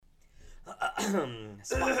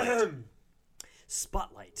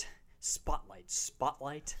Spotlight.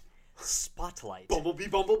 Spotlight. Bumblebee.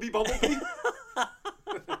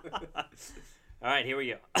 All right, here we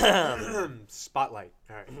go. Spotlight.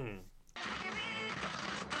 All right.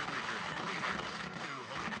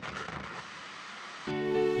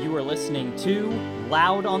 You are listening to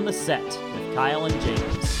Loud on the Set with Kyle and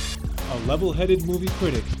James. A level-headed movie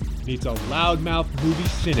critic meets a loudmouth movie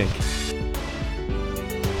cynic.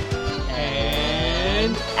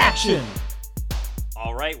 And action!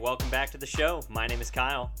 All right, welcome back to the show. My name is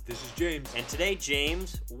Kyle. This is James. And today,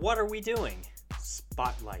 James, what are we doing?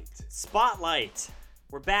 Spotlight. Spotlight.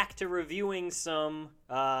 We're back to reviewing some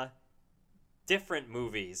different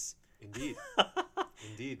movies. Indeed.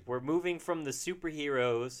 Indeed. We're moving from the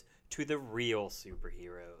superheroes to the real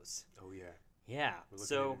superheroes. Oh, yeah. Yeah. We're looking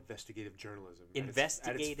So at investigative journalism.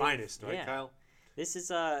 investigative, At its finest, right, yeah. Kyle? This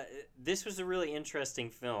was a really interesting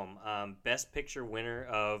film. Best Picture winner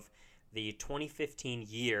of the 2015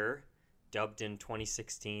 year, dubbed in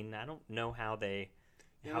 2016. I don't know how they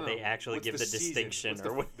actually What's give the season? distinction What's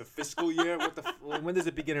or what. the fiscal year. When does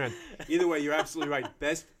it begin or end? Either way, you're absolutely right.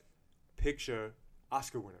 Best Picture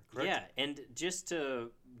Oscar winner, correct? Yeah, and just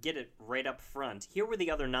to get it right up front, here were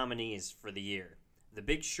the other nominees for the year: The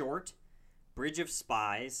Big Short, Bridge of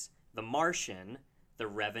Spies, The Martian, The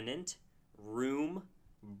Revenant, Room,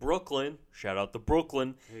 Brooklyn, shout out to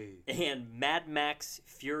Brooklyn, Hey. and Mad Max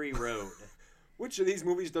Fury Road. Which of these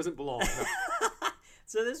movies doesn't belong?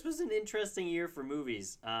 So this was an interesting year for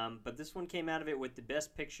movies, but this one came out of it with the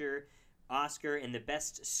Best Picture Oscar and the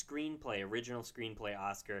Best Screenplay, Original Screenplay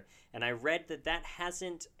Oscar. And I read that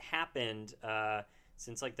hasn't happened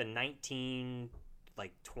since like the 1920s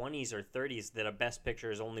or 30s, that a Best Picture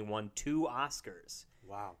has only won 2 Oscars.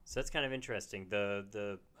 Wow. So that's kind of interesting.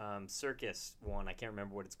 The circus one, I can't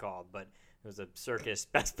remember what it's called, but it was a circus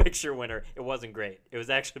Best Picture winner. It wasn't great. It was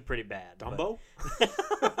actually pretty bad. Dumbo?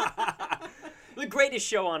 The greatest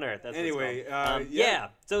show on earth. That's Anyway, what it's called. yeah.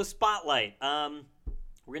 So Spotlight.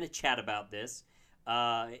 We're going to chat about this.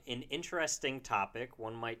 An interesting topic.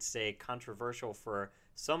 One might say controversial for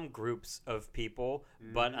some groups of people,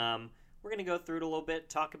 but we're going to go through it a little bit,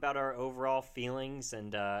 talk about our overall feelings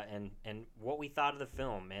and what we thought of the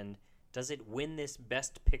film, and does it win this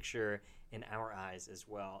Best Picture in our eyes as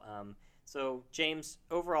well. So, James,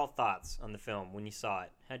 overall thoughts on the film when you saw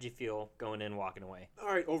it. How'd you feel going in, walking away? All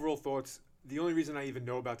right, overall thoughts. The only reason I even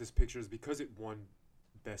know about this picture is because it won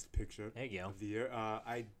Best Picture There you go. of the year.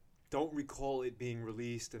 I don't recall it being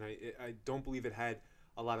released, and I don't believe it had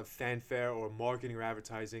a lot of fanfare or marketing or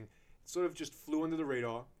advertising. It sort of just flew under the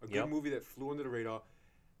radar. A good movie that flew under the radar.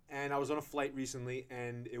 And I was on a flight recently,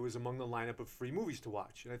 and it was among the lineup of free movies to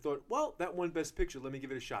watch. And I thought, well, that won Best Picture. Let me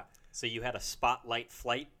give it a shot. So you had a spotlight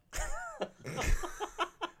flight?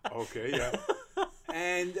 Okay, yeah.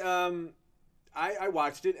 And I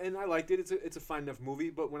watched it, and I liked it. It's a fine enough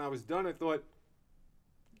movie. But when I was done, I thought,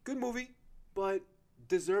 good movie, but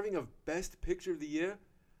deserving of Best Picture of the year.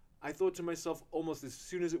 I thought to myself almost as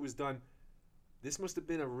soon as it was done, this must have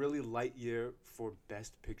been a really light year for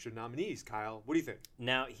Best Picture nominees. Kyle, what do you think?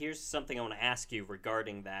 Now, here's something I want to ask you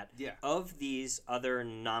regarding that. Yeah. Of these other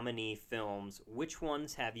nominee films, which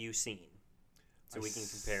ones have you seen? So we can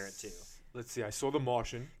compare it to. Let's see. I saw The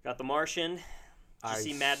Martian. Got The Martian. Did you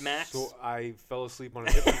see Mad Max? So I fell asleep on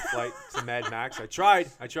a different flight to Mad Max. I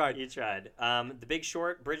tried. You tried. The Big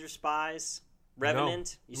Short, Bridge of Spies,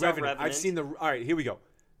 Revenant. No. You saw Revenant. I've seen all right, here we go.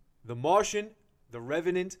 The Martian, The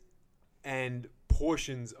Revenant, and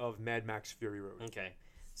portions of Mad Max Fury Road. Okay.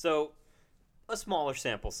 So a smaller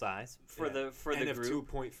sample size for the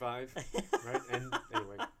group. 2.5, right? And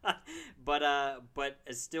anyway. But a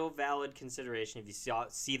still valid consideration if you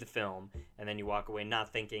see the film and then you walk away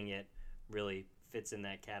not thinking it really fits in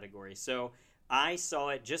that category. So I saw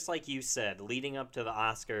it just like you said, leading up to the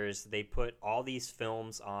Oscars. They put all these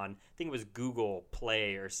films on, I think it was Google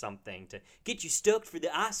Play or something, to get you stoked for the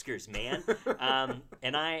Oscars, man.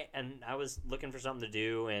 And I was looking for something to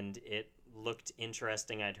do, and it looked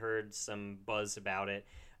interesting. I'd heard some buzz about it,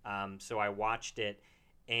 so I watched it,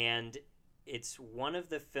 and it's one of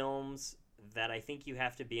the films that I think you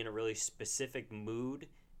have to be in a really specific mood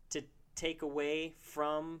to take away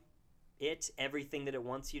from it, everything that it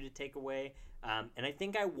wants you to take away. And I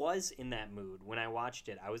think I was in that mood when I watched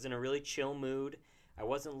it. I was in a really chill mood. I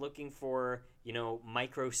wasn't looking for,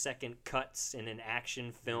 microsecond cuts in an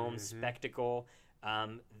action film spectacle.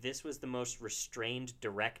 This was the most restrained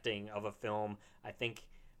directing of a film I think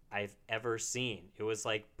I've ever seen. It was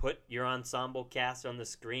like, put your ensemble cast on the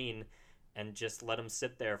screen and just let them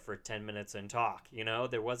sit there for 10 minutes and talk.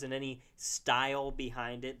 There wasn't any style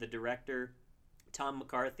behind it. The director Tom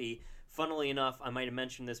McCarthy, funnily enough, I might have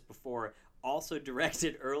mentioned this before, also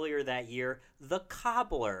directed earlier that year The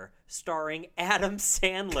Cobbler, starring Adam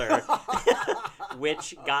Sandler,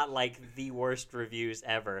 which got like the worst reviews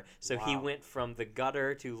ever. So he Wow. went from the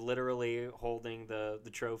gutter to literally holding the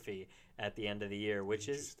trophy at the end of the year, which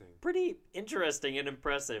is Interesting. pretty interesting and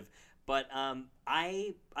impressive. But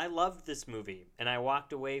I loved this movie, and I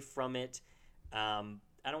walked away from it.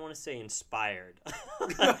 I don't want to say inspired,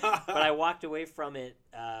 but I walked away from it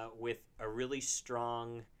with a really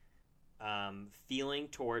strong feeling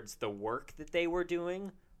towards the work that they were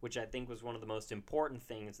doing, which I think was one of the most important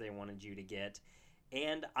things they wanted you to get.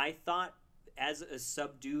 And I thought, as a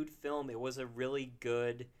subdued film, it was a really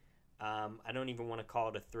good, I don't even want to call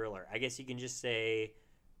it a thriller. I guess you can just say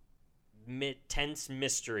tense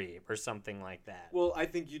mystery or something like that. Well, I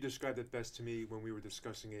think you described it best to me when we were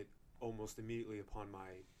discussing it almost immediately upon my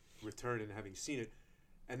return and having seen it.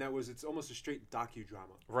 And that was, it's almost a straight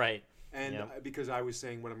docudrama. Right. And Yep. because I was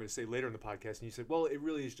saying what I'm going to say later in the podcast, and you said, well, it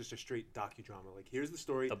really is just a straight docudrama. Like, here's the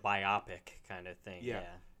story. The biopic kind of thing. Yeah.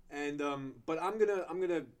 Yeah. And but I'm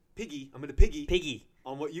gonna piggy Piggy.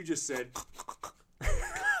 on what you just said.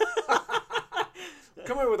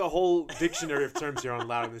 Come up with a whole dictionary of terms here on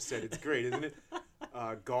Loud on the Set. It's great, isn't it?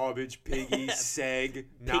 Garbage, piggy, seg, Piggy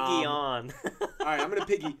nom. on. All right, I'm gonna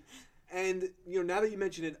piggy. And now that you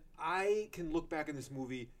mention it, I can look back in this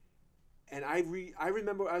movie, and I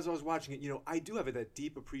remember as I was watching it, I do have that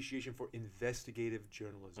deep appreciation for investigative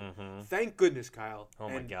journalism. Mhm. Thank goodness, Kyle, Oh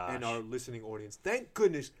my gosh. and our listening audience. Thank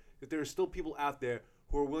goodness that there are still people out there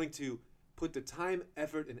who are willing to put the time,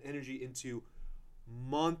 effort, and energy into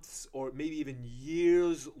months or maybe even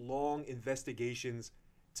years-long investigations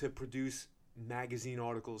to produce magazine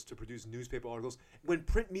articles, to produce newspaper articles, when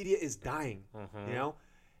print media is dying, Mhm.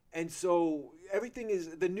 And so everything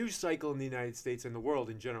is, the news cycle in the United States and the world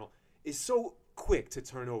in general is so quick to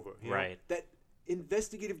turn over, Right. that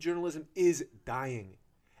investigative journalism is dying.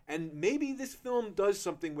 And maybe this film does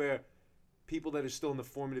something where people that are still in the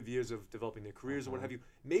formative years of developing their careers or what have you,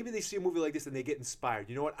 maybe they see a movie like this and they get inspired.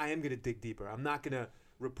 You know what? I am going to dig deeper. I'm not going to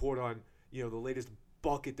report on, the latest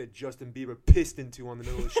bucket that Justin Bieber pissed into on the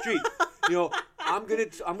middle of the street. I'm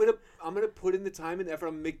gonna put in the time and effort.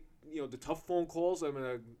 I'm gonna make the tough phone calls. I'm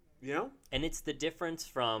gonna And it's the difference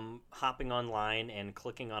from hopping online and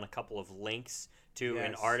clicking on a couple of links to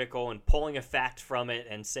an Yes. article and pulling a fact from it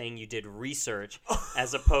and saying you did research,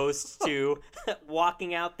 as opposed to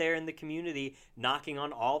walking out there in the community, knocking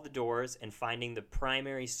on all the doors and finding the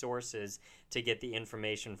primary sources to get the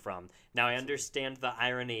information from. Now, I understand the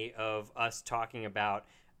irony of us talking about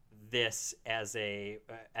this as a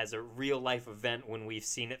real life event when we've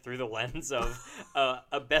seen it through the lens of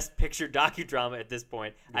a Best Picture docudrama at this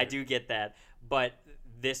point. I do get that, but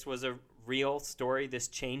this was a real story. This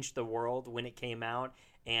changed the world when it came out,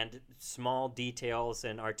 and small details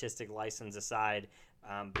and artistic license aside,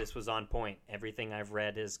 this was on point. Everything I've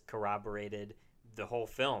read has corroborated the whole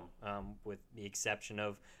film, with the exception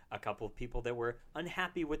of a couple of people that were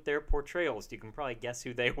unhappy with their portrayals. You can probably guess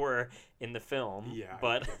who they were in the film. Yeah, I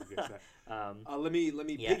but can guess that. Let me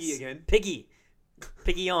yes. piggy again.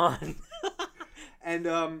 Piggy on. And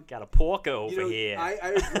Got a pork over here.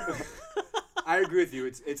 I agree with you.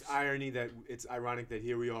 It's irony that it's ironic that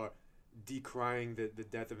here we are decrying the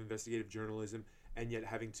death of investigative journalism and yet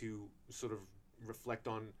having to sort of reflect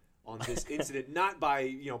on this incident, not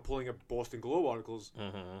by pulling up Boston Globe articles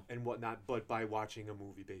and whatnot, but by watching a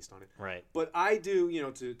movie based on it. Right. But I do,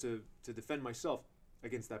 to defend myself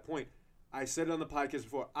against that point, I said it on the podcast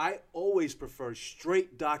before, I always prefer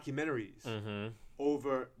straight documentaries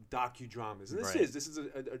over docudramas. And this Right. is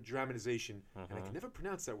a dramatization, and I can never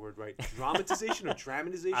pronounce that word right. Dramatization or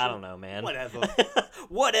dramatization? I don't know, man. Whatever.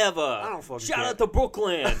 Whatever. I don't fucking Shout care. out to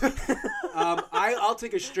Brooklyn. I'll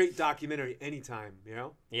take a straight documentary anytime,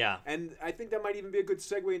 Yeah. And I think that might even be a good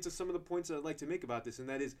segue into some of the points that I'd like to make about this, and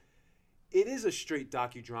that is, it is a straight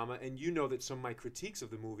docudrama, and you know that some of my critiques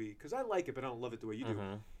of the movie, because I like it, but I don't love it the way you do,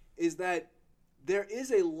 is that there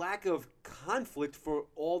is a lack of conflict for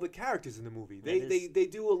all the characters in the movie. They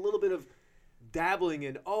do a little bit of dabbling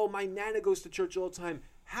in, oh, my Nana goes to church all the time.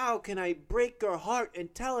 How can I break her heart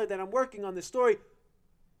and tell her that I'm working on this story?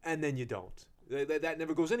 And then you don't. That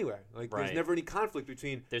never goes anywhere. Like, Right. there's never any conflict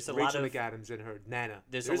between There's a Rachel lot of- McAdams and her Nana.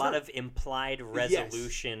 There's a lot of implied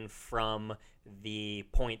resolution Yes. from the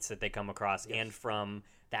points that they come across and from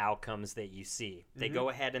the outcomes that you see. They go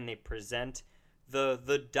ahead and they present the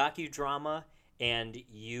docudrama, and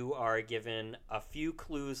you are given a few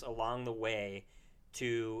clues along the way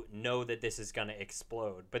to know that this is going to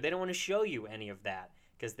explode. But they don't want to show you any of that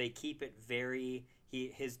because they keep it very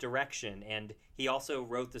his direction, and he also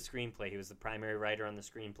wrote the screenplay. He was the primary writer on the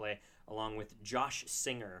screenplay, along with Josh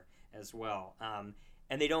Singer as well.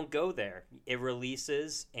 And they don't go there. It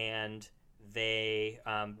releases, and they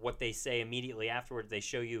what they say immediately afterwards, they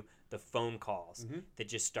show you the phone calls that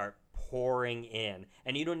just start pouring in,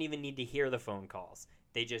 and you don't even need to hear the phone calls.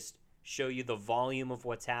 They just show you the volume of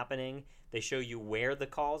what's happening. They show you where the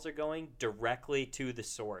calls are going, directly to the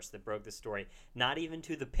source that broke the story, not even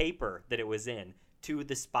to the paper that it was in, to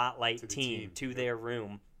the Spotlight team, to their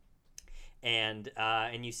room. And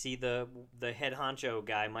you see the head honcho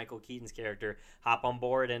guy, Michael Keaton's character, hop on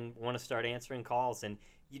board and want to start answering calls, and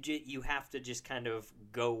you have to just kind of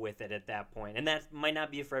go with it at that point. And that might not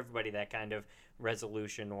be for everybody, that kind of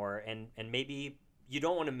resolution, and maybe you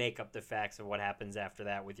don't want to make up the facts of what happens after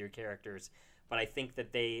that with your characters. But I think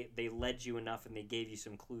that they led you enough, and they gave you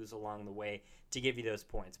some clues along the way to give you those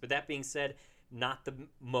points. But that being said, not the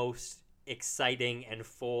most exciting and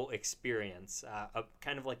full experience.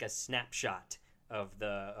 Kind of like a snapshot of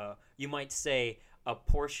the, you might say, a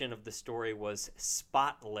portion of the story was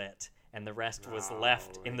spotlit, and the rest was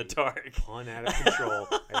left in the dark. Pun out of control.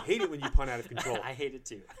 I hate it when you pun out of control. I hate it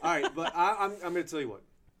too. All right, but I'm going to tell you what.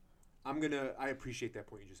 I appreciate that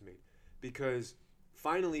point you just made, because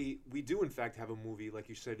finally we do in fact have a movie, like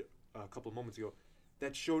you said a couple of moments ago,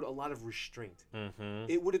 that showed a lot of restraint.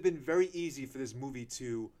 It would have been very easy for this movie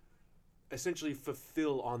to essentially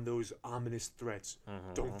fulfill on those ominous threats.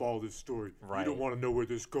 Don't follow this story. Right. You don't want to know where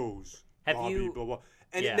this goes. Have Bobby, you? blah, blah.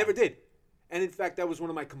 And Yeah. it never did. And in fact, that was one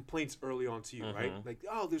of my complaints early on to you, right? Mhm. Like,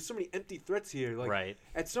 oh, there's so many empty threats here. Like, Right.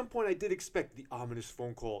 at some point, I did expect the ominous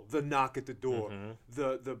phone call, the knock at the door,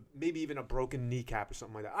 the maybe even a broken kneecap or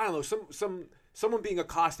something like that. I don't know, someone being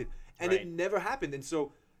accosted, and Right. it never happened. And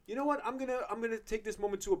so, you know what? I'm gonna take this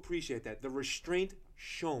moment to appreciate that, the restraint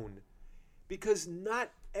shown, because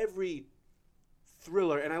not every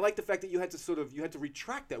thriller, and I like the fact that you had to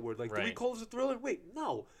retract that word. Like, do we Right. call this a thriller? Wait,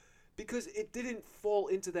 no, because it didn't fall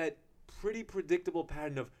into that pretty predictable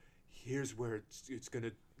pattern of here's where it's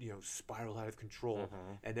gonna spiral out of control,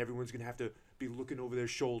 and everyone's gonna have to be looking over their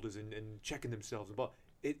shoulders and checking themselves. And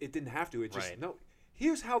it didn't have to. It just Right. no.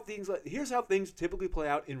 Here's how things typically play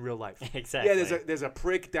out in real life. Exactly. Yeah, there's a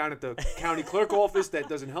prick down at the county clerk office that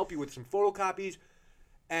doesn't help you with some photocopies.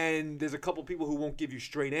 And there's a couple people who won't give you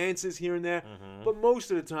straight answers here and there. But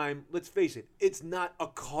most of the time, let's face it, it's not a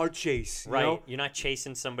car chase. You Right. know? You're not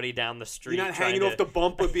chasing somebody down the street. You're not trying hanging to- off the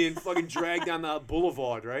bumper being fucking dragged down the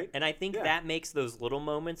boulevard, right? And I think Yeah. that makes those little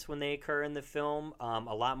moments when they occur in the film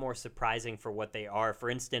a lot more surprising for what they are. For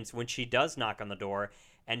instance, when she does knock on the door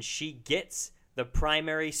and she gets the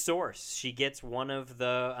primary source, she gets one of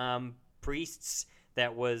the priests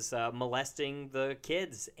that was molesting the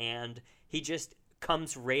kids, and he just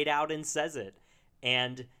comes right out and says it.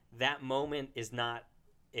 And that moment is not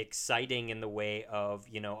exciting in the way of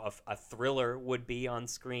a thriller would be on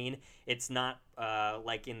screen. It's not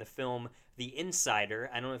like in the film The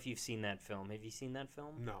Insider. I don't know if you've seen that film. Have you seen that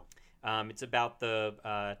film? No. It's about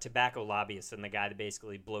the tobacco lobbyist and the guy that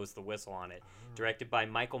basically blows the whistle on it. Directed by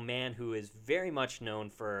Michael Mann, who is very much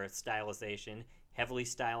known for stylization. Heavily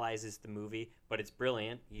stylizes the movie, but it's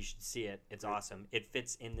brilliant. You should see it. It's awesome. It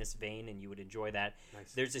fits in this vein, and you would enjoy that.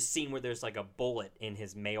 Nice. There's a scene where there's like a bullet in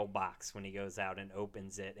his mailbox when he goes out and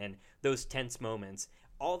opens it, and those tense moments.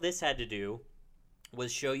 All this had to do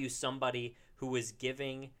was show you somebody who was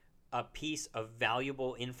giving a piece of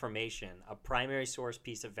valuable information, a primary source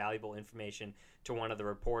piece of valuable information to one of the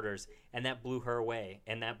reporters, and that blew her away,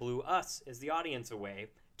 and that blew us as the audience away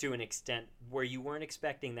to an extent where you weren't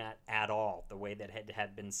expecting that at all, the way that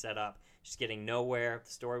had been set up. Just getting nowhere, the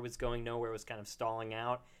story was going nowhere, was kind of stalling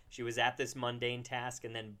out. She was at this mundane task,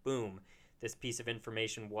 and then boom, this piece of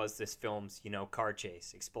information was this film's, car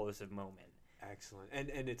chase, explosive moment. Excellent.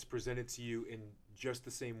 And it's presented to you in just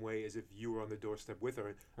the same way as if you were on the doorstep with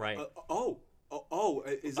her. Right.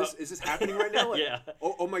 Is this happening right now? Like, Yeah.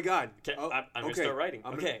 Oh my God. Okay, Oh, I'm going to start writing.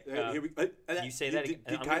 Okay. Here we, you say that again.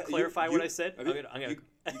 I'm going to clarify what I said. I'm gonna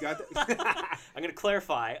you got that? I'm going to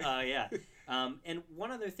clarify. Yeah. And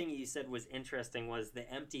one other thing you said was interesting was the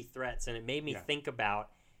empty threats, and it made me think about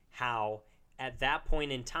how at that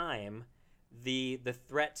point in time, the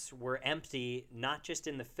threats were empty, not just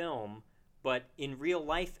in the film, but in real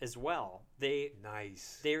life as well.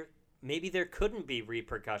 Nice. Maybe there couldn't be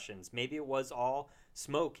repercussions. Maybe it was all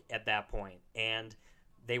smoke at that point, and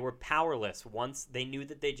they were powerless once they knew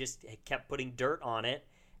that they just kept putting dirt on it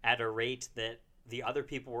at a rate that the other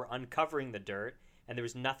people were uncovering the dirt, and there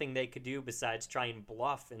was nothing they could do besides try and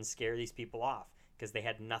bluff and scare these people off because they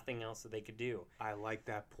had nothing else that they could do. I like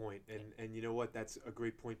that point, and you know what? That's a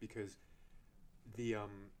great point because the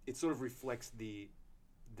it sort of reflects the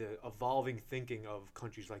the evolving thinking of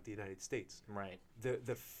countries like the United States. Right.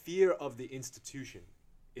 The fear of the institution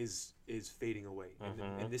is fading away.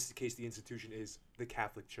 In this case, the institution is the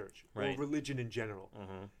Catholic Church Right. or religion in general.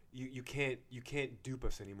 Mm-hmm. You can't dupe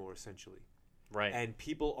us anymore, essentially. Right. And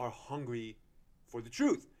people are hungry for the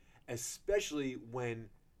truth, especially when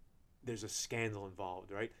there's a scandal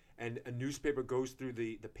involved, right? And a newspaper goes through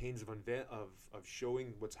the pains of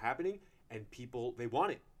showing what's happening, and people, they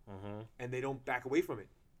want it, and they don't back away from it.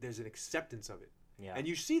 There's an acceptance of it. Yeah. And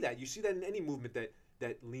you see that in any movement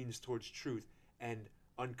that leans towards truth and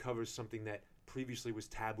uncovers something that previously was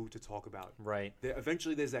taboo to talk about. Right.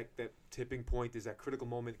 Eventually there's that tipping point, there's that critical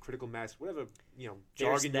moment, critical mass, whatever, There's jargon you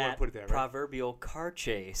want that to put it there, right? proverbial car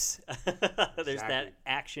chase. There's Exactly. that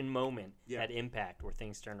action moment, Yeah. that impact where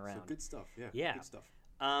things turn So around. good stuff. Yeah. Yeah. Good stuff.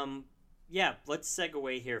 Yeah, let's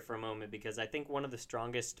segue here for a moment, because I think one of the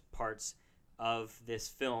strongest parts of this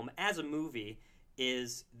film as a movie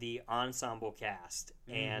is the ensemble cast.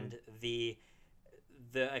 And the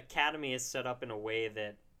Academy is set up in a way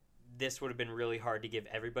that this would have been really hard to give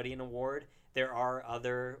everybody an award. There are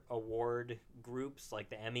other award groups like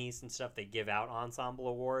the Emmys and stuff. They give out ensemble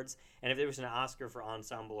awards. And if there was an Oscar for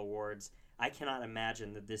ensemble awards, I cannot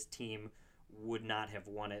imagine that this team would not have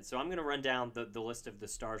won it. So I'm going to run down the list of the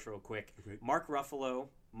stars real quick. Okay. Mark Ruffalo,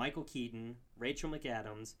 Michael Keaton, Rachel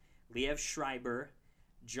McAdams, Liev Schreiber,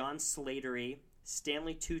 John Slattery,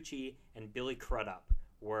 Stanley Tucci, and Billy Crudup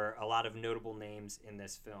were a lot of notable names in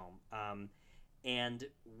this film. And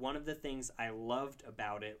one of the things I loved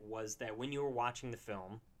about it was that when you were watching the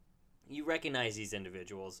film, you recognize these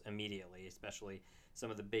individuals immediately, especially some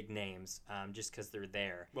of the big names, just because they're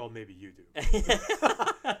there. Well, maybe you do.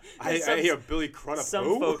 I hear Billy Crudup.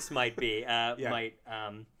 Some folks might be, and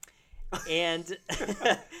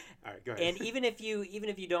All right, go ahead. and even if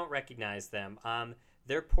you don't recognize them,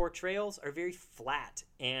 their portrayals are very flat.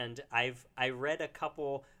 And I read a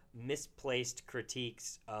couple misplaced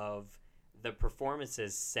critiques of the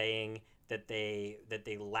performances, saying that they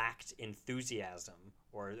lacked enthusiasm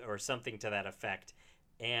or something to that effect.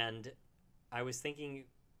 And I was thinking,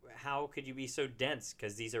 how could you be so dense?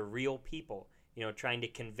 Because these are real people, trying to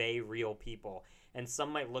convey real people. And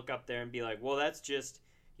some might look up there and be like, well, that's just,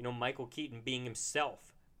 Michael Keaton being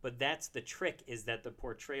himself. But that's the trick, is that the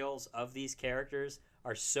portrayals of these characters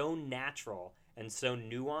are so natural and so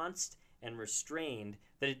nuanced and restrained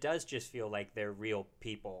that it does just feel like they're real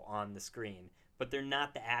people on the screen. But they're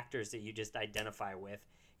not the actors that you just identify with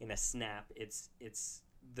in a snap. It's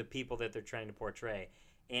the people that they're trying to portray.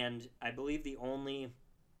 And I believe the only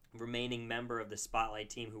remaining member of the Spotlight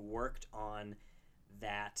team who worked on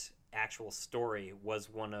that actual story was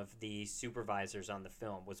one of the supervisors on the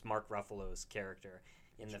film, was Mark Ruffalo's character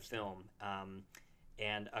in the film.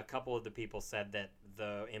 And a couple of the people said that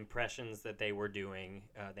the impressions that they were doing,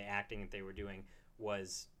 the acting that they were doing,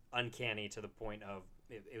 was uncanny to the point of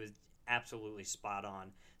it was absolutely spot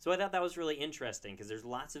on. So I thought that was really interesting, because there's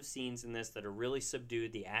lots of scenes in this that are really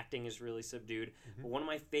subdued. The acting is really subdued. But one of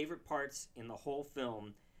my favorite parts in the whole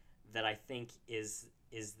film that I think is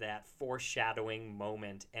that foreshadowing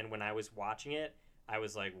moment. And when I was watching it, I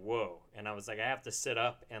was like, whoa. And I was like, I have to sit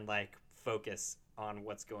up and focus on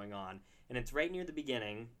what's going on. And it's right near the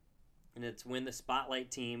beginning, and it's when the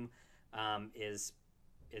Spotlight team is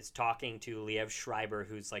talking to Liev Schreiber,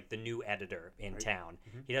 who's the new editor in town.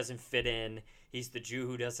 He doesn't fit in. He's the Jew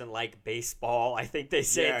who doesn't like baseball, I think they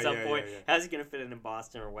say at some point. How's he going to fit in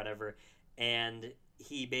Boston or whatever? And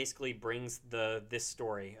he basically brings this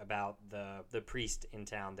story about the priest in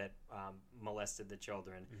town that molested the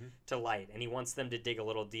children to light, and he wants them to dig a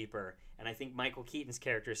little deeper. And I think Michael Keaton's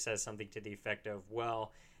character says something to the effect of,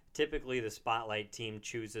 well, typically the Spotlight team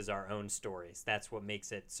chooses our own stories. That's what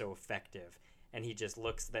makes it so effective. And he just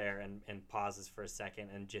looks there and pauses for a second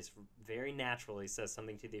and just very naturally says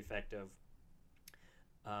something to the effect of,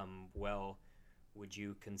 well, would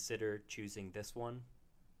you consider choosing this one?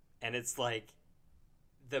 And it's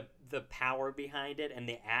the power behind it and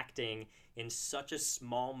the acting in such a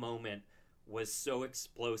small moment was so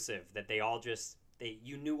explosive that they all just,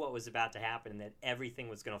 you knew what was about to happen, and that everything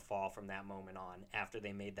was going to fall from that moment on after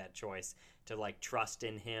they made that choice to trust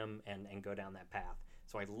in him and go down that path.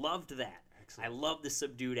 So I loved that. Excellent. I loved the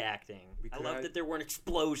subdued acting. I loved that there weren't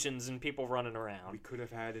explosions and people running around. We could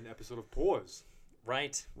have had an episode of Pause.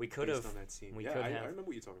 Right. We could have. On that scene. We could have. I remember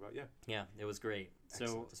what you're talking about, yeah. Yeah, it was great.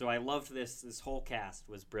 Excellent. So I loved this. This whole cast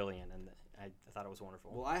was brilliant, and I thought it was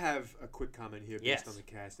wonderful. Well, I have a quick comment here based on the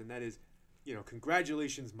cast, and that is,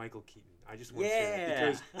 congratulations, Michael Keaton. I just want to say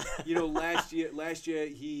that because, last year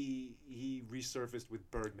he resurfaced with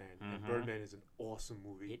Birdman, and Birdman is an awesome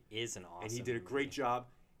movie. It is an awesome and he did a great movie. job.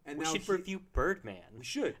 And We now should review Birdman. We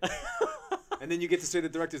should. And then you get to say the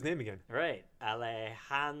director's name again. Right.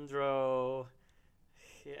 Alejandro.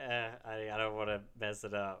 Yeah, I don't want to mess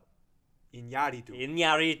it up. Iñárritu.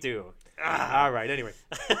 Iñárritu. All right. Anyway,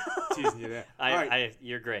 teasing you there. All right.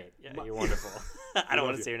 You're great. Yeah, you're wonderful. I don't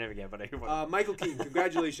want to say your name again, but you're wonderful. Michael Keaton,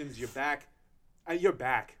 congratulations, you're back. You're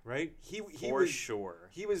back, right? He For was, sure.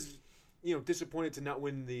 He was, disappointed to not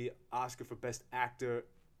win the Oscar for Best Actor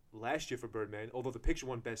last year for Birdman, although the picture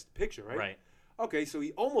won Best Picture, right? Right. Okay, so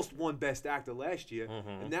he almost won Best Actor last year,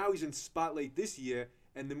 Mm-hmm. and now he's in Spotlight this year,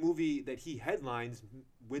 and the movie that he headlines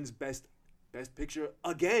wins Best Picture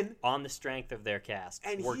again. On the strength of their cast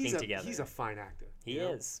And working together. He's a fine actor. He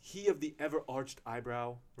is. He of the ever arched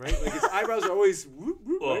eyebrow, right? Like his eyebrows are always whoop,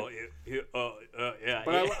 whoop, right? Yeah.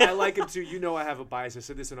 But I like him too. I have a bias. I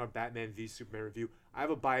said this in our Batman v Superman review. I have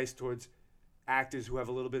a bias towards actors who have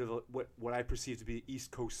a little bit of what I perceive to be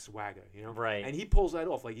East Coast swagger, Right. And he pulls that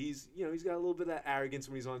off. Like he's got a little bit of that arrogance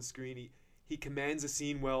when he's on screen. He commands a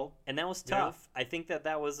scene well. And that was tough. I think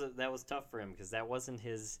that was tough for him because that wasn't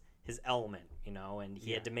his element, and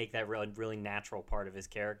he had to make that really natural part of his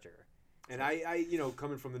character. And I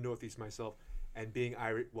coming from the Northeast myself and being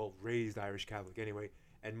raised Irish Catholic anyway,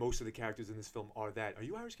 and most of the characters in this film are that. Are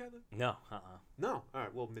you Irish Catholic? No. No. All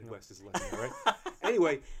right. Well, Midwest is a lesson, right?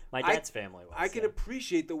 Anyway, My dad's family was. I can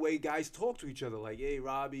appreciate the way guys talk to each other. Like, hey,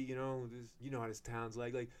 Robbie, how this town's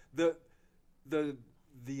like. Like the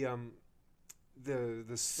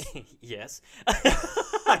Yes.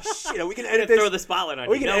 Shit, we can edit this. Throw the spotlight on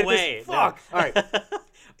We you. can No edit way. this. Fuck. No. All right.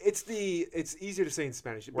 It's easier to say in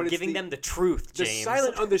Spanish. We're but giving them the truth, the James.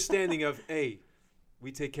 silent understanding of, hey,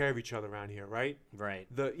 we take care of each other around here, right? Right.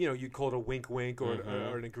 You call it a wink, wink, or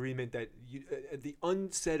an agreement that the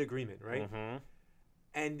unsaid agreement, right? Mm-hmm.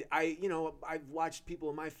 And I've watched people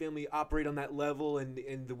in my family operate on that level,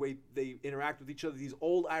 and the way they interact with each other. These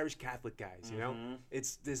old Irish Catholic guys,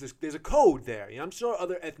 there's a code there. I'm sure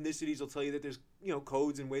other ethnicities will tell you that there's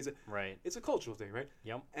codes and ways. Right. It's a cultural thing, right?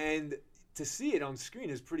 Yep. And to see it on screen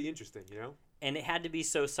is pretty interesting, And it had to be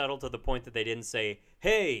so subtle to the point that they didn't say,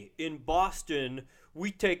 "Hey, in Boston,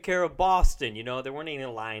 we take care of Boston." There weren't any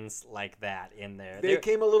lines like that in there. They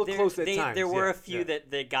came a little close at times. There were a few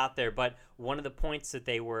that got there, but one of the points that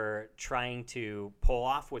they were trying to pull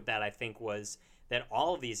off with that, I think, was that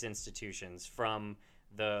all of these institutions, from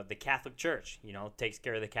the Catholic Church, takes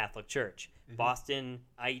care of the Catholic Church. Mm-hmm.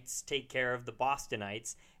 Bostonites take care of the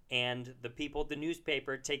Bostonites, and the people at the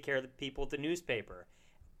newspaper take care of the people at the newspaper.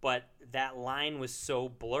 But that line was so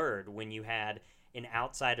blurred when you had an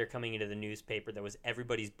outsider coming into the newspaper that was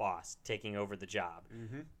everybody's boss taking over the job.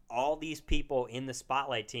 Mm-hmm. All these people in the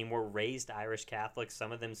Spotlight team were raised Irish Catholic.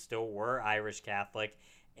 Some of them still were Irish Catholic,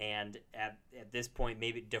 and at this point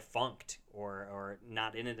maybe defunct or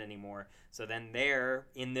not in it anymore. So then they're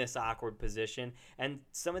in this awkward position. And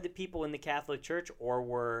some of the people in the Catholic Church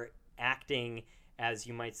were acting as,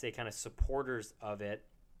 you might say, kind of supporters of it,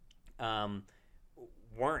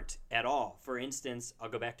 weren't at all. For instance, I'll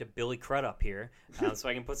go back to Billy Crudup here, so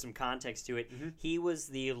I can put some context to it. Mm-hmm. He was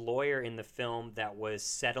the lawyer in the film that was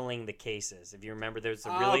settling the cases. If you remember, there's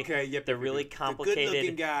a really really complicated, the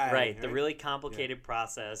good-looking guy, right? The really complicated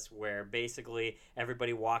process where basically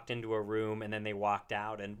everybody walked into a room and then they walked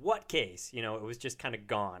out, and what case? It was just kind of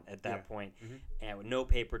gone at that point, and with no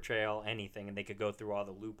paper trail, anything, and they could go through all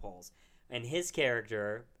the loopholes. And his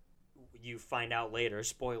character, you find out later,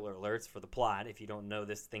 spoiler alerts for the plot, if you don't know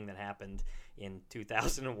this thing that happened in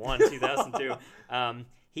 2001, 2002,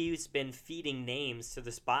 he's been feeding names to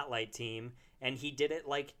the Spotlight team, and he did it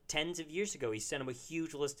like tens of years ago. He sent them a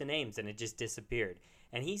huge list of names, and it just disappeared.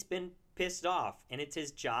 And he's been pissed off, and it's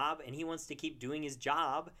his job, and he wants to keep doing his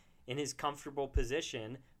job in his comfortable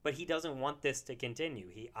position, but he doesn't want this to continue.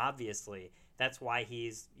 He obviously, that's why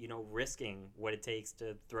he's, risking what it takes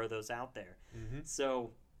to throw those out there. Mm-hmm.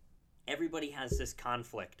 So everybody has this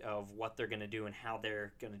conflict of what they're going to do and how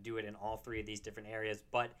they're going to do it in all three of these different areas,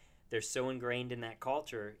 but they're so ingrained in that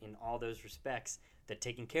culture in all those respects that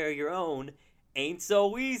taking care of your own ain't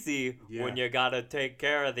so easy when you got to take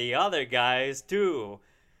care of the other guys too.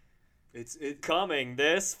 It's coming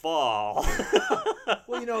this fall.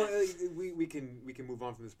 Well, we can move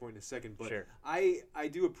on from this point in a second, but sure. I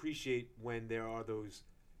do appreciate when there are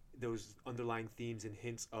those underlying themes and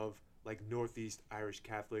hints of like Northeast Irish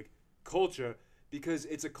Catholic culture, because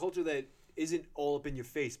it's a culture that isn't all up in your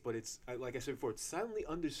face, but it's, like I said before, it's silently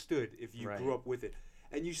understood if you grew up with it.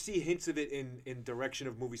 And you see hints of it in direction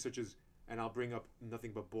of movies such as, and I'll bring up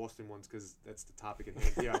nothing but Boston ones because that's the topic at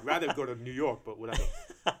hand. Yeah, I'd rather go to New York, but whatever.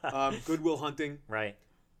 Good Will Hunting. Right.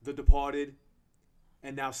 The Departed.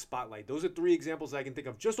 and now Spotlight. Those are 3 examples I can think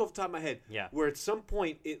of just off the top of my head. Yeah. Where at some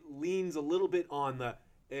point it leans a little bit on the,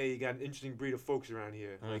 hey, you got an interesting breed of folks around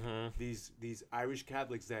here. Like these Irish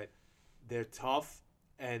Catholics that they're tough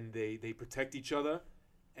and they protect each other,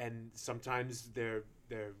 and sometimes they're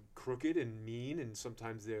crooked and mean, and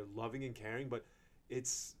sometimes they're loving and caring, but it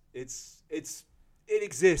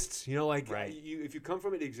exists, you know, like Right. if you come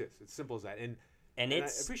from it, it exists. It's simple as that. And I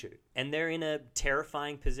appreciate it. And they're in a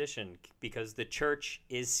terrifying position because the church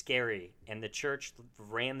is scary, and the church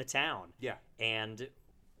ran the town. Yeah. And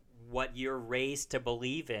what you're raised to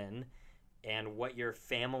believe in, and what your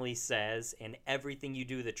family says, and everything you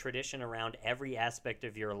do, the tradition around every aspect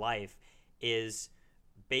of your life is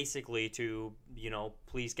basically to,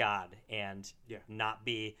 please God and not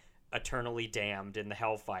be eternally damned in the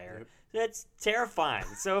hellfire. Yep. That's terrifying.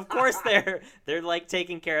 So of course they're like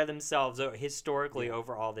taking care of themselves historically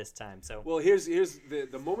over all this time. So well, here's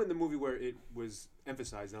the moment in the movie where it was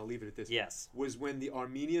emphasized, and I'll leave it at this. Yes. Was when the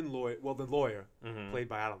Armenian lawyer, the lawyer played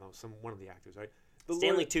by, I don't know, one of the actors, right? The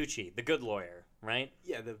Stanley lawyer, Tucci, the good lawyer, right?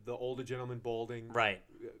 Yeah, the older gentleman, balding, Right.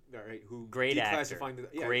 Right, who Great actor.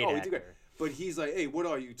 Great he did actor. great. But he's like, hey, what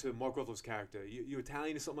are you to Mark Ruffalo's character? You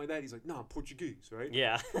Italian or something like that? He's like, no, I'm Portuguese, right?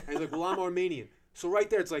 Yeah. And he's like, well, I'm Armenian. So right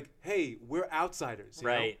there, it's like, hey, we're outsiders, you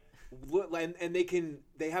Right. know? And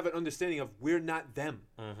they have an understanding of we're not them.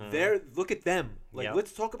 Mm-hmm. Look at them. Like, Yep.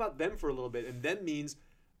 let's talk about them for a little bit. And them means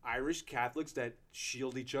Irish Catholics that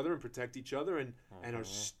shield each other and protect each other and are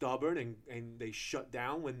stubborn and they shut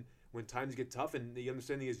down when times get tough. And the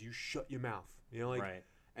understanding is you shut your mouth. You know, like. Right.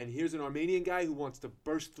 And here's an Armenian guy who wants to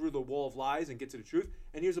burst through the wall of lies and get to the truth.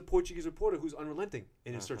 And here's a Portuguese reporter who's unrelenting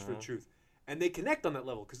in his search for the truth. And they connect on that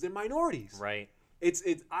level because they're minorities. Right.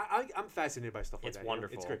 I'm fascinated by stuff like It's that.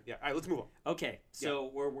 wonderful. It's great. Yeah. All right, let's move on. Okay, so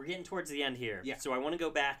we're getting towards the end here. Yeah. So I want to go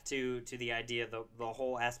back to the idea, the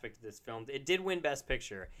whole aspect of this film. It did win Best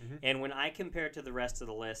Picture, and when I compare it to the rest of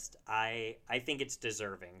the list, I think it's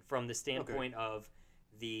deserving from the standpoint of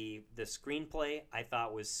the screenplay. I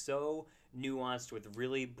thought was so nuanced with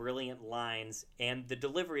really brilliant lines, and the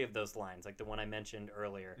delivery of those lines, like the one I mentioned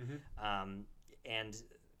earlier, and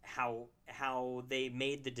how they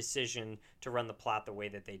made the decision to run the plot the way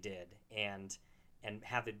that they did, and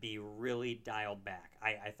have it be really dialed back.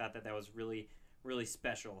 I thought that was really, really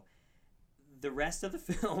special. The rest of the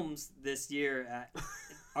films this year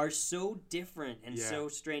are so different and so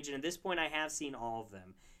strange, and at this point I have seen all of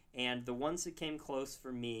them, and the ones that came close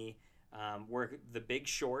for me were The Big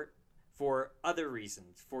Short, for other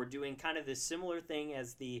reasons, for doing kind of this similar thing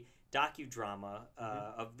as the docudrama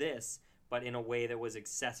of this, but in a way that was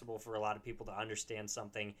accessible for a lot of people to understand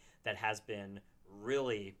something that has been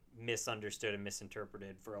really misunderstood and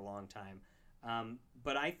misinterpreted for a long time.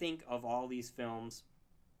 But I think of all these films,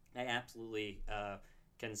 I absolutely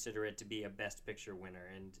consider it to be a Best Picture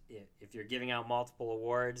winner. And if you're giving out multiple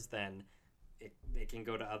awards, then it can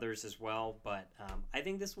go to others as well. But I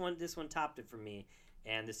think this one topped it for me.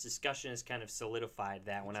 And this discussion has kind of solidified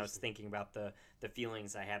that when I was thinking about the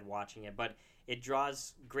feelings I had watching it. But it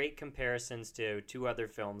draws great comparisons to 2 other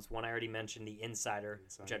films. One I already mentioned, The Insider,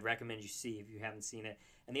 which I'd recommend you see if you haven't seen it.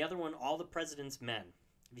 And the other one, All the President's Men.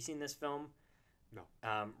 Have you seen this film? No.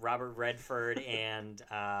 Robert Redford and,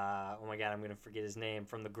 oh my God, I'm going to forget his name,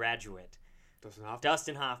 from The Graduate.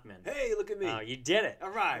 Dustin Hoffman. Hey, look at me. You did it. All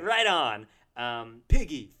right. Right on.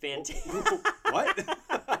 Piggy. What?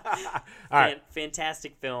 All right.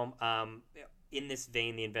 Fantastic film. In this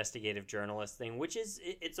vein, the investigative journalist thing, which is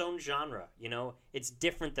its own genre. You know, it's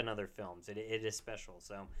different than other films. It is special.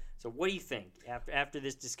 So what do you think after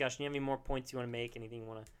this discussion? You have any more points you want to make? Anything you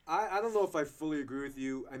want to? I don't know if I fully agree with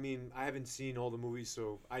you. I mean, I haven't seen all the movies,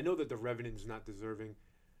 so I know that The Revenant is not deserving.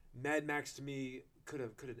 Mad Max, to me, could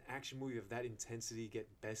an action movie of that intensity get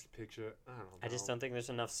Best Picture? I don't know. I just don't think there's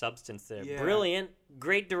enough substance there. Yeah. Brilliant,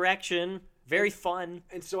 great direction, very fun.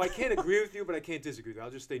 And so I can't agree with you, but I can't disagree with you.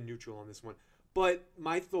 I'll just stay neutral on this one. But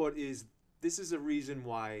my thought is, this is a reason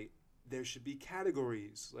why there should be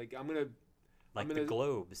categories. Like the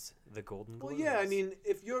Globes, the Golden Globes. Well, yeah, I mean,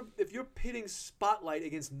 if you're pitting Spotlight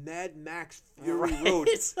against Mad Max Fury Road,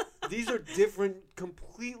 these are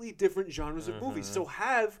completely different genres of movies. So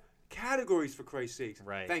have categories, for Christ's sakes.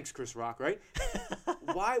 Right. Thanks, Chris Rock. Right?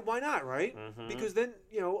 Why not? Right? Because then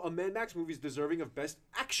a Mad Max movie is deserving of Best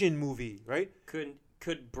Action Movie. Right?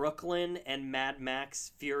 Could Brooklyn and Mad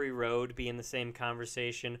Max Fury Road be in the same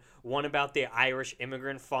conversation? One about the Irish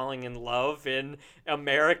immigrant falling in love in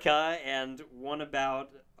America, and one about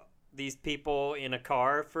these people in a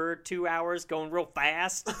car for 2 hours going real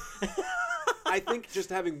fast? I think just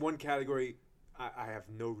having one category, I have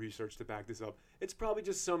no research to back this up. It's probably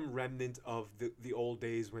just some remnant of the old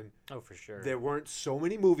days when for sure. there weren't so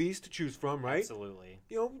many movies to choose from, right? Absolutely.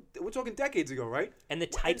 You know, we're talking decades ago, right? And the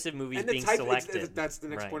types of movies and the being type- selected. That's the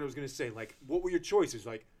next Right. point I was going to say. Like, what were your choices?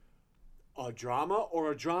 Like, a drama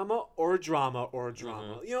or a drama or a drama or a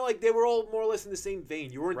drama. You know, like, they were all more or less in the same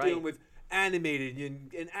vein. You weren't Right. dealing with animated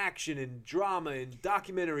and action and drama and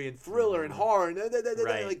documentary and thriller and horror. And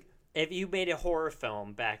Right. like, If you made a horror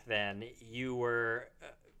film back then, you were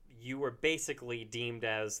basically deemed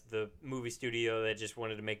as the movie studio that just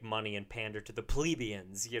wanted to make money and pander to the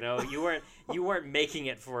plebeians. You know, you weren't making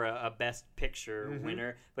it for a best picture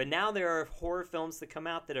winner. But now there are horror films that come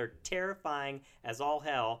out that are terrifying as all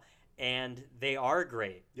hell, and they are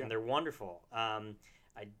great Yeah. and they're wonderful.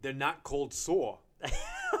 they're not cold sore. All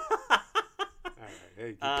right,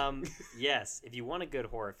 hey, Yes, if you want a good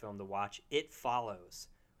horror film to watch, It Follows.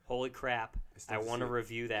 Holy crap! still I have to want to see it.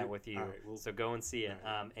 review that with you. All right, well, So go and see it,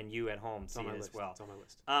 all and you at home it's see on my it list. as well. It's on my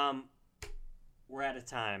list. We're out of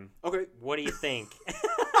time. Okay. What do you think?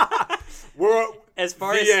 We're As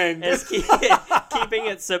far The as, end. as keeping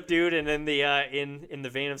it subdued and in the in the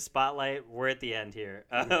vein of Spotlight, we're at the end here.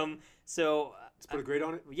 So let's put a grade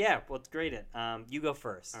on it. yeah, well, let's grade it. You go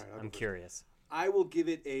first. All right, I'll go I'm first. curious. I will give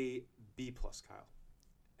it a B+, Kyle.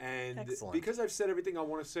 And Excellent. because I've said everything I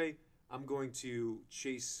want to say, I'm going to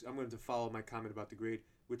follow my comment about the grade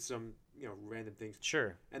with some, random things.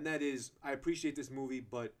 Sure. And that is, I appreciate this movie,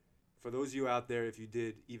 but for those of you out there, if you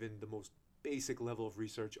did even the most basic level of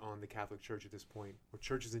research on the Catholic Church at this point, or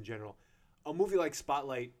churches in general, a movie like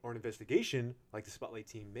Spotlight or an investigation like the Spotlight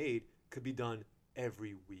team made could be done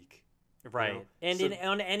every week. Right. And So-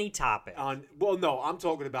 on any topic. Well, no, I'm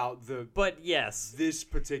talking about But yes. this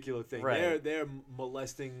particular thing. Right. They're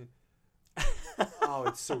molesting. Oh,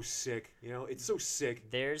 it's so sick. It's so sick.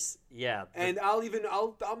 There's And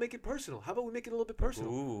I'll make it personal. How about we make it a little bit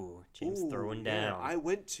personal? Ooh, James Ooh, throwing yeah. down. I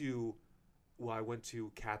went to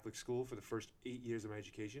Catholic school for the first 8 years of my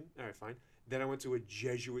education. All right, fine. Then I went to a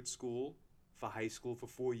Jesuit school for high school for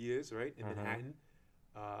 4 years, right, in Manhattan.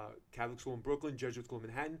 Catholic school in Brooklyn, Jesuit school in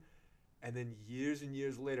Manhattan. And then years and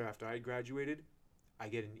years later, after I graduated, I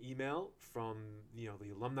get an email from the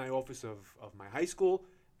alumni office of my high school,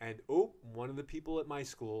 and one of the people at my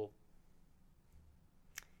school.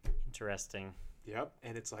 Interesting. Yep,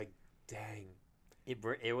 and it's like, dang.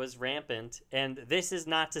 It was rampant, and this is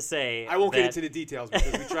not to say I won't get that- into the details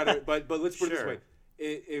because we try to, but let's put it this Sure. way: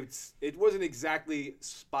 it wasn't exactly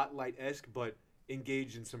Spotlight-esque, but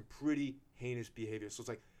engaged in some pretty heinous behavior. So it's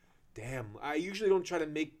like, damn. I usually don't try to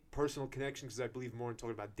make personal connections because I believe more in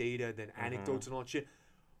talking about data than anecdotes and all that shit.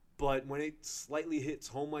 But when it slightly hits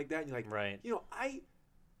home like that, and you're like, Right.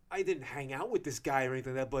 I didn't hang out with this guy or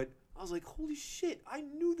anything like that, but I was like, holy shit, I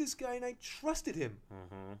knew this guy and I trusted him.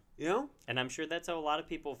 And I'm sure that's how a lot of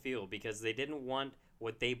people feel because they didn't want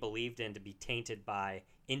what they believed in to be tainted by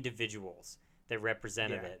individuals that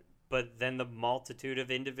represented Yeah. it. But then the multitude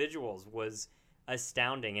of individuals was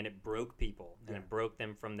astounding, and it broke people, and Yeah. it broke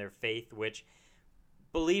them from their faith, which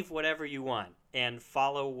believe whatever you want and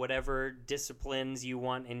follow whatever disciplines you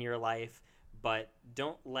want in your life, but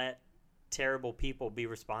don't let terrible people be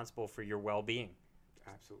responsible for your well-being.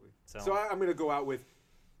 Absolutely. So- So I'm going to go out with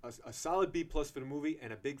a solid B+ for the movie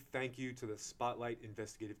and a big thank you to the Spotlight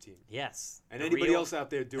investigative team. Yes. And the anybody real- else out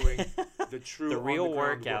there doing the true the real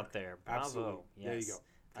on-the-ground work out there. Bravo. Absolutely. Yes. There you go.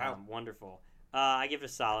 Kyle. Wonderful. I give it a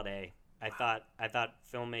solid A. I thought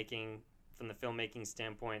filmmaking, from the filmmaking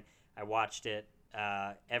standpoint, I watched it.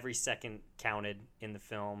 Every second counted in the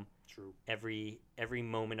film. True. Every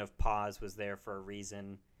moment of pause was there for a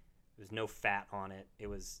reason. There was no fat on it. It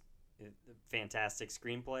was a fantastic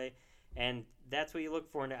screenplay, and that's what you look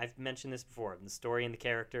for. And I've mentioned this before: the story and the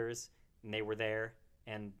characters, and they were there,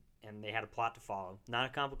 and they had a plot to follow. Not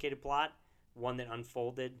a complicated plot, one that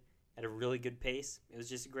unfolded at a really good pace. It was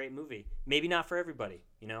just a great movie. Maybe not for everybody,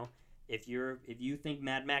 If you think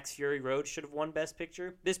Mad Max Fury Road should have won Best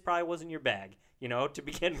Picture, this probably wasn't your bag, to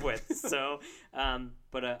begin with. So,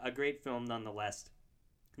 but a great film nonetheless.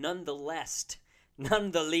 None the least,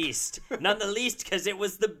 because it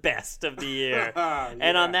was the best of the year.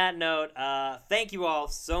 And on that note, thank you all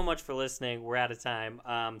so much for listening. We're out of time.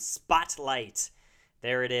 Spotlight,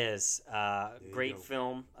 there it is. Great go.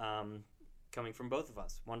 film. Coming from both of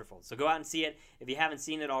us. Wonderful. So go out and see it if you haven't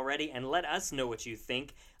seen it already, and let us know what you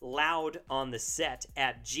think.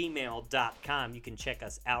 loudontheset@gmail.com. You can check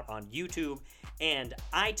us out on YouTube and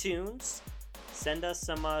iTunes. Send us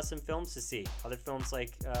some films to see. Other films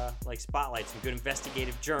like Spotlight, some good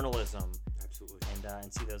investigative journalism, Absolutely.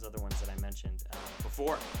 and see those other ones that I mentioned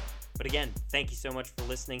before. But again, thank you so much for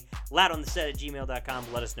listening.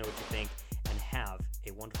 loudontheset@gmail.com. Let us know what you think, and have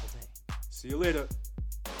a wonderful day. See you later.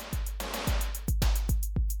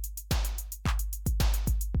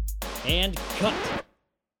 And cut.